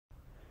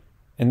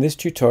In this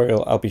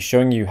tutorial, I'll be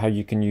showing you how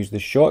you can use the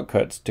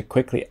shortcuts to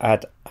quickly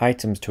add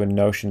items to a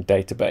Notion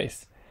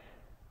database.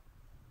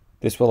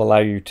 This will allow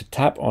you to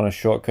tap on a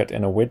shortcut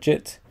in a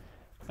widget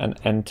and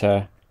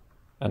enter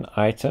an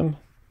item,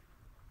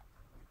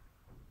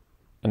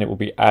 and it will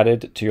be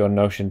added to your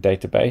Notion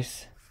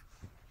database.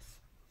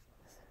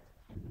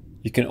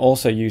 You can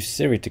also use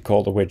Siri to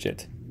call the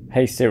widget.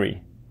 Hey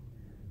Siri,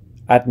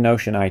 add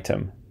Notion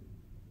item.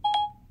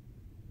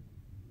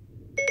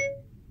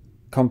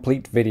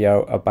 Complete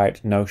video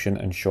about Notion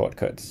and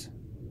shortcuts.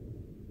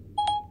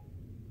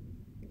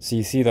 So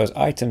you see those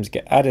items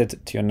get added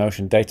to your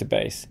Notion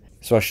database.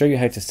 So I'll show you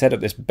how to set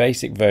up this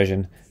basic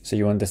version so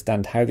you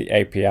understand how the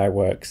API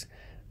works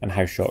and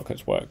how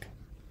shortcuts work.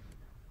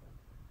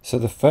 So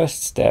the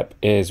first step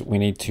is we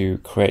need to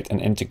create an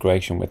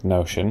integration with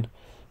Notion.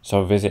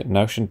 So visit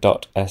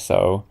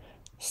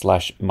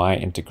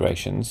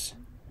notion.so/myintegrations.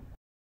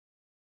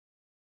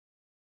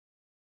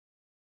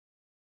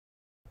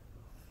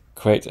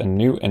 Create a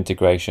new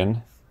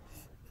integration,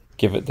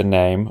 give it the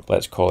name,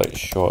 let's call it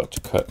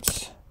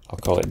shortcuts. I'll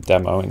call it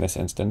demo in this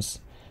instance.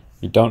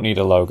 You don't need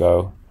a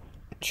logo.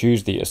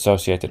 Choose the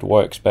associated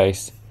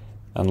workspace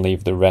and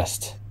leave the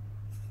rest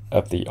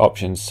of the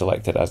options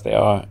selected as they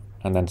are,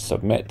 and then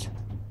submit.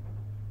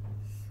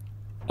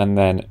 And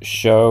then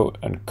show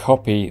and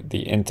copy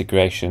the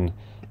integration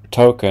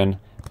token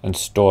and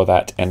store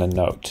that in a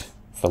note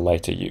for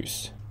later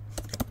use.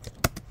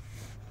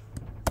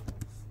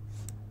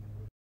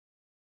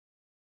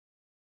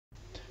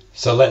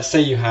 So let's say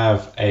you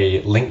have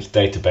a linked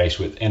database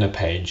within a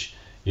page.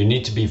 You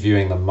need to be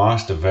viewing the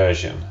master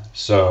version.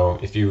 So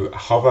if you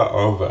hover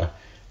over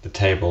the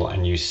table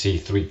and you see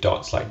three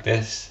dots like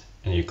this,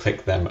 and you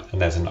click them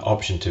and there's an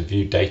option to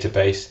view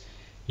database,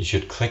 you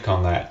should click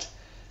on that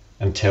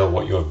until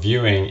what you're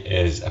viewing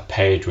is a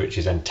page which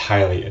is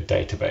entirely a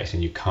database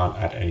and you can't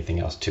add anything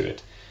else to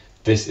it.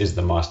 This is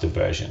the master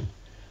version.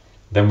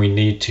 Then we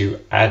need to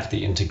add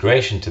the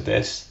integration to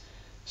this.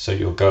 So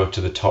you'll go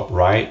to the top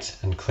right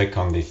and click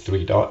on the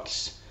three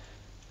dots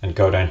and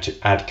go down to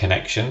add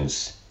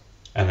connections,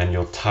 and then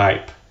you'll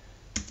type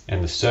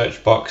in the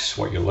search box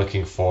what you're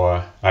looking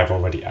for. I've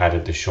already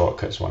added the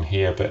shortcuts one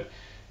here, but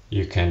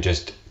you can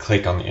just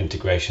click on the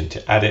integration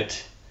to add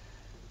it,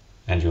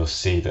 and you'll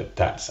see that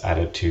that's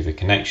added to the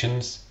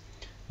connections.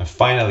 And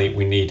finally,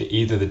 we need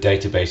either the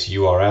database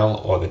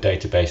URL or the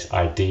database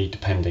ID,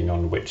 depending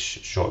on which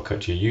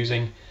shortcut you're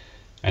using.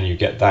 And you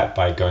get that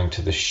by going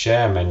to the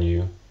share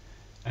menu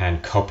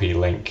and copy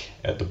link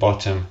at the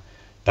bottom.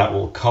 That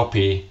will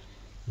copy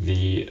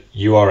the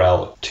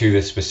URL to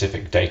the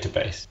specific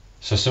database.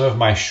 So some of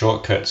my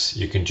shortcuts,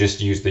 you can just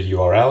use the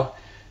URL,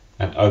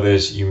 and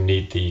others you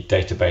need the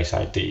database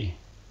ID.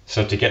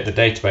 So to get the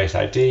database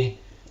ID,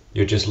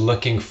 you're just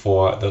looking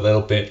for the little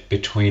bit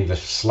between the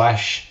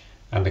slash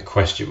and the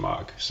question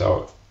mark.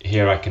 So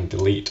here I can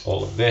delete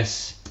all of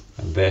this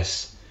and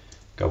this,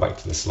 go back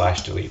to the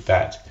slash, delete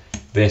that.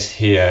 This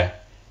here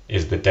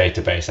is the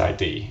database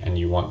ID, and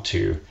you want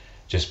to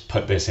just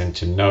put this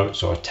into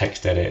notes or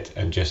text edit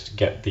and just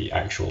get the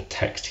actual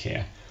text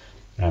here.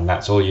 And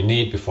that's all you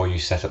need before you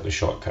set up the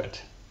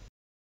shortcut.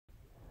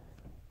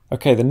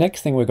 Okay, the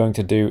next thing we're going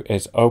to do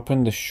is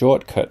open the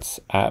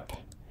Shortcuts app.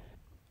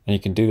 And you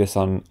can do this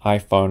on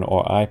iPhone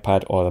or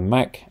iPad or the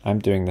Mac. I'm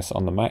doing this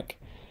on the Mac.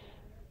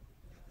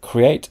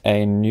 Create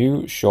a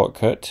new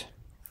shortcut.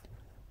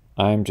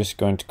 I'm just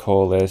going to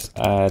call this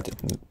add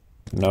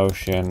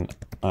Notion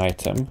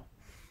item,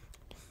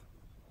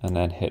 and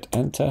then hit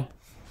enter.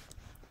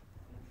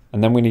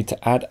 And then we need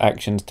to add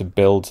actions to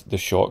build the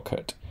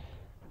shortcut.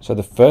 So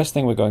the first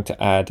thing we're going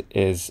to add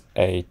is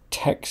a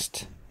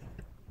text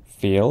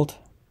field.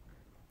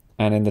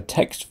 And in the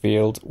text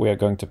field, we are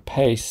going to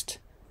paste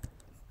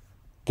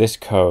this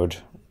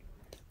code.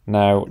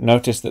 Now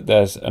notice that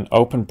there's an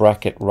open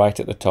bracket right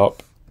at the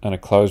top and a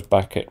closed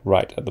bracket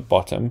right at the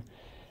bottom.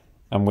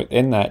 And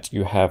within that,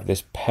 you have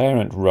this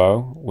parent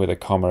row with a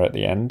comma at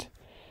the end.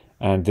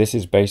 And this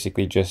is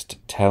basically just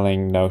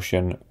telling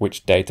Notion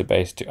which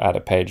database to add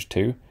a page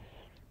to.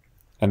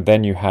 And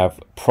then you have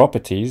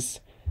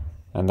properties,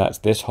 and that's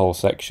this whole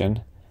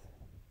section.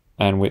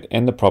 And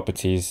within the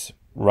properties,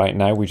 right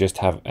now we just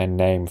have a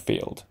name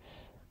field.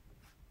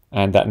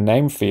 And that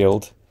name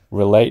field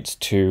relates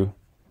to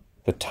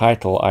the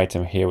title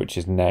item here, which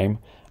is name.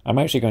 I'm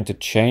actually going to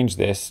change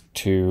this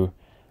to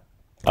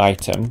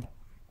item,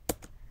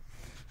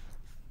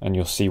 and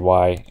you'll see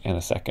why in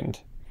a second.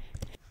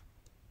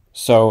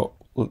 So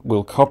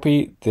we'll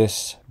copy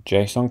this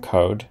JSON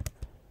code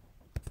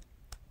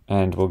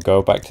and we'll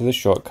go back to the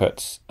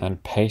shortcuts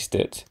and paste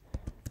it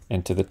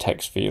into the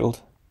text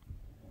field,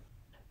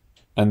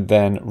 and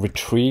then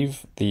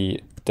retrieve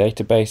the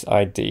database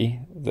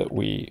ID that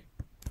we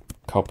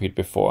copied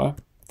before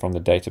from the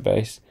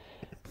database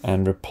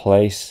and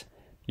replace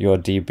your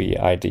DB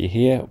ID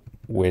here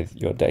with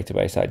your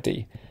database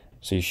ID.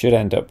 So you should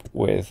end up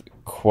with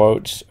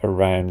quotes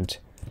around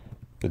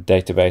the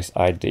database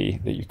ID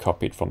that you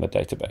copied from the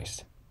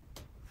database.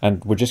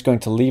 And we're just going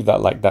to leave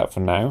that like that for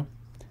now.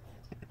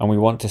 And we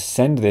want to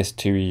send this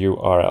to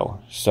URL.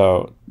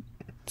 So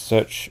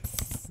search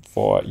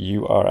for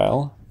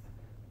URL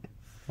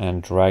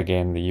and drag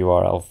in the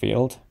URL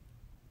field.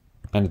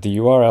 And the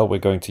URL we're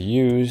going to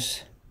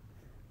use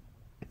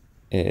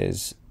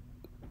is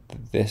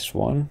this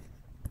one,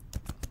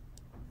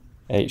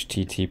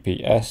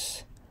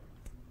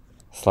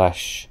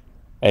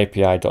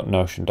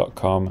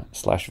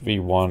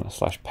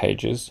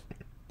 https:/api.notion.com/v1/pages.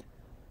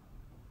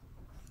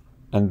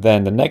 And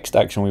then the next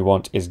action we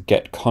want is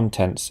get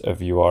contents of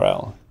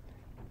URL.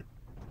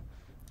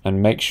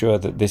 And make sure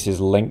that this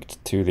is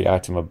linked to the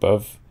item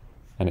above,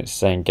 and it's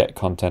saying get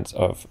contents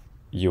of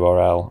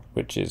URL,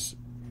 which is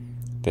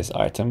this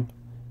item.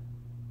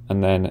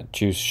 And then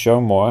choose show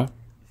more,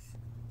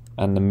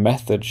 and the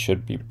method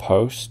should be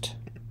post,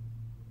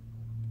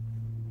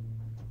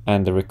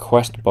 and the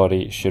request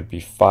body should be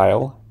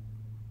file,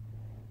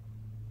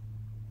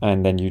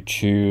 and then you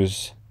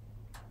choose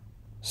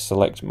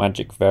select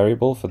magic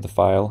variable for the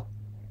file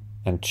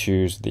and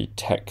choose the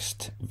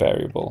text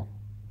variable.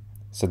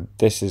 So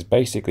this is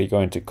basically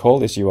going to call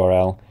this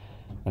URL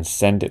and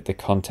send it the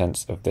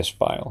contents of this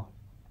file.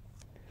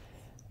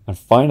 And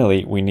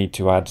finally, we need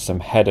to add some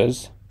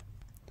headers.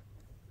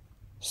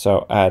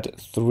 So add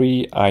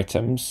 3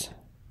 items,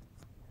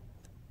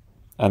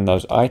 and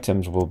those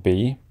items will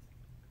be,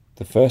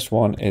 the first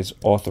one is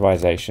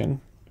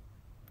authorization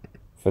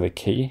for the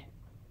key.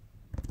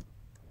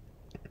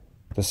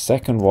 The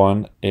second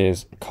one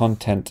is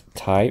content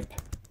type.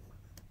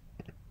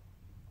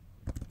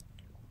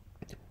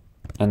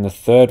 And the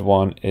third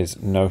one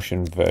is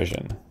Notion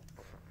version.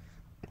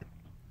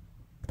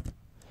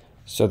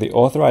 So the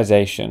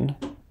authorization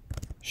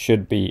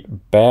should be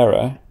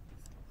bearer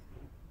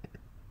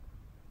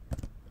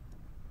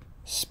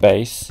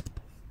space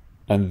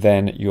and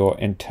then your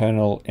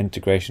internal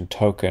integration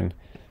token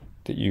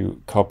that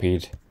you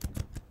copied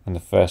in the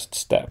first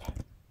step.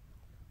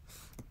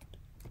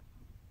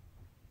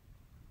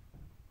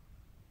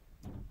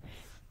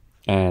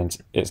 And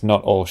it's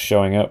not all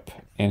showing up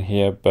in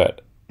here,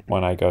 but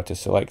when I go to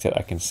select it,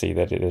 I can see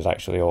that it is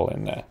actually all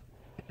in there.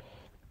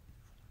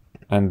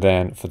 And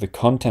then for the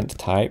content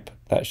type,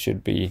 that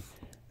should be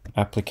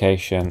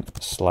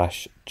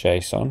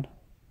application/JSON.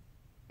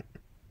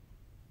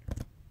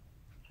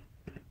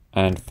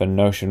 And for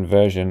Notion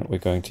version, we're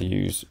going to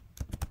use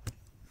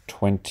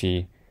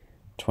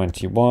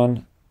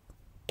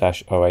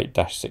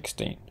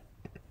 2021-08-16.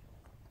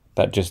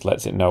 That just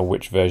lets it know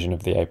which version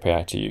of the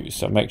API to use.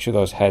 So make sure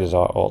those headers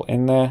are all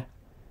in there.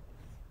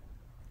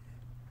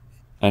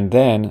 And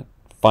then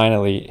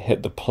finally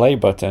hit the play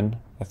button.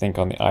 I think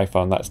on the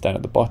iPhone that's down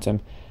at the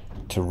bottom.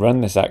 To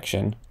run this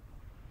action,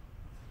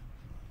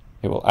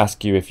 it will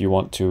ask you if you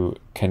want to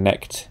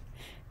connect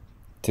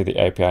to the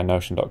API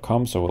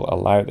Notion.com, so we'll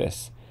allow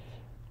this.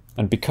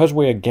 And because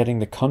we are getting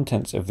the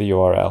contents of the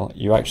URL,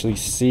 you actually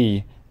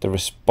see the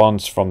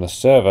response from the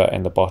server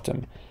in the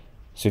bottom.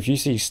 So if you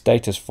see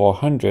status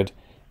 400,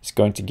 it's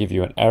going to give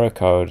you an error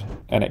code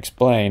and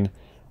explain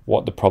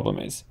what the problem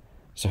is.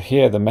 So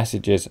here the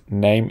message is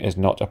name is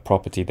not a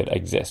property that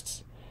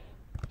exists.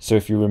 So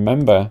if you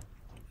remember,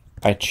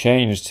 I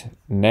changed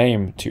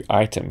name to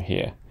item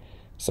here.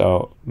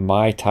 So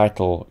my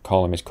title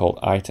column is called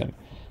item.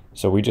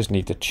 So we just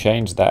need to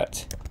change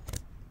that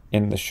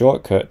in the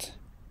shortcut,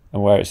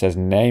 and where it says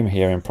name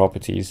here in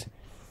properties,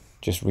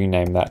 just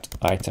rename that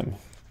item.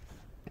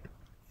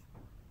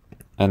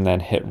 And then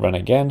hit run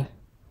again.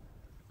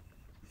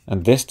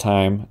 And this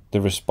time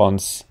the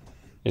response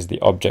is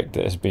the object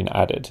that has been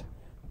added.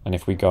 And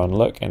if we go and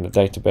look in the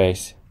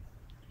database,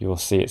 you will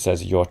see it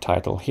says your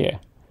title here.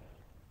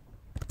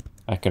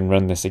 I can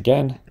run this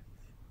again,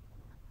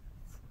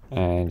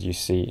 and you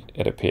see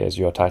it appears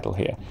your title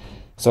here.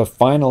 So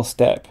final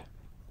step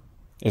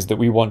is that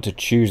we want to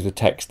choose the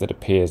text that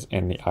appears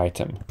in the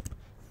item.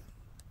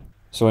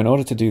 So in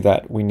order to do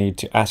that, we need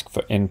to ask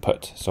for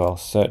input. So I'll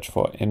search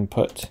for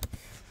input,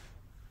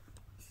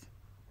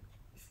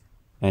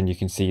 and you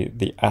can see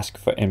the ask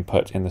for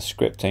input in the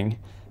scripting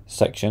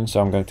section. So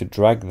I'm going to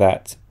drag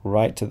that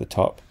right to the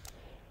top.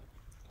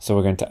 So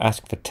we're going to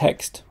ask for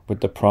text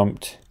with the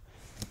prompt,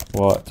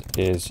 what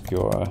is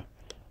your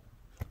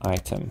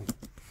item?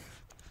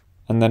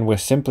 And then we're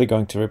simply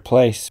going to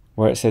replace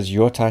where it says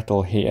your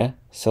title here,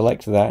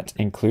 select that,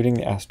 including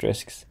the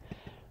asterisks.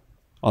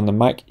 On the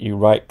Mac, you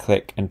right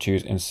click and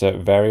choose insert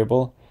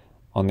variable.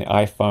 On the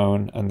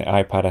iPhone and the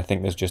iPad, I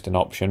think there's just an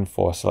option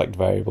for select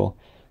variable.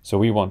 So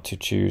we want to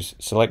choose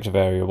select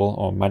variable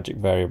or magic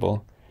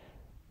variable.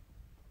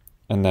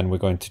 And then we're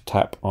going to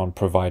tap on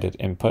provided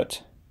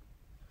input.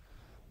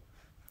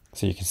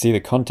 So you can see the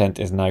content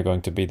is now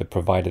going to be the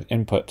provided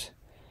input.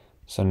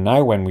 So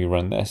now when we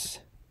run this,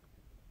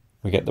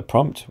 we get the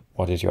prompt,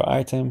 what is your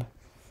item?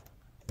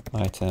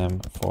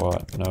 Item for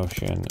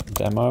Notion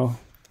demo.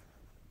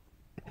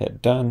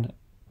 Hit done.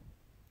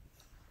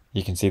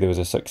 You can see there was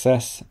a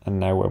success, and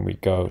now when we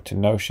go to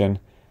Notion,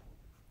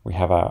 we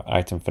have our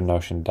item for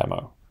Notion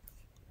demo.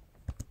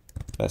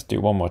 Let's do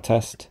one more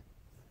test.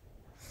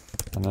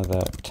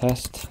 Another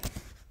test.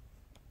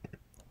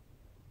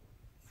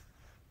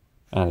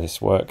 And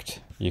this worked.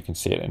 You can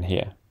see it in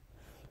here.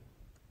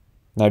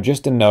 Now,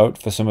 just a note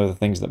for some of the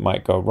things that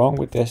might go wrong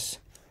with this.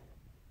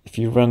 If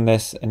you run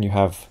this and you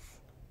have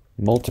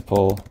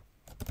multiple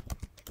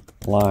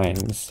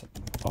lines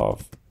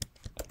of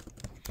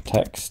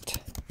text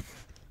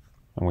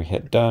and we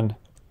hit done,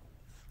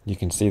 you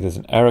can see there's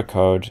an error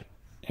code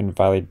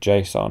invalid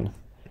JSON,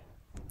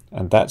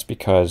 and that's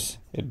because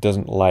it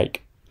doesn't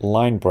like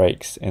line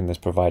breaks in this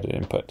provided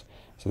input.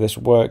 So this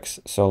works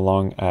so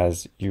long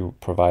as you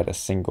provide a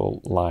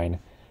single line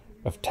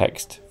of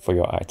text for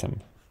your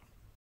item.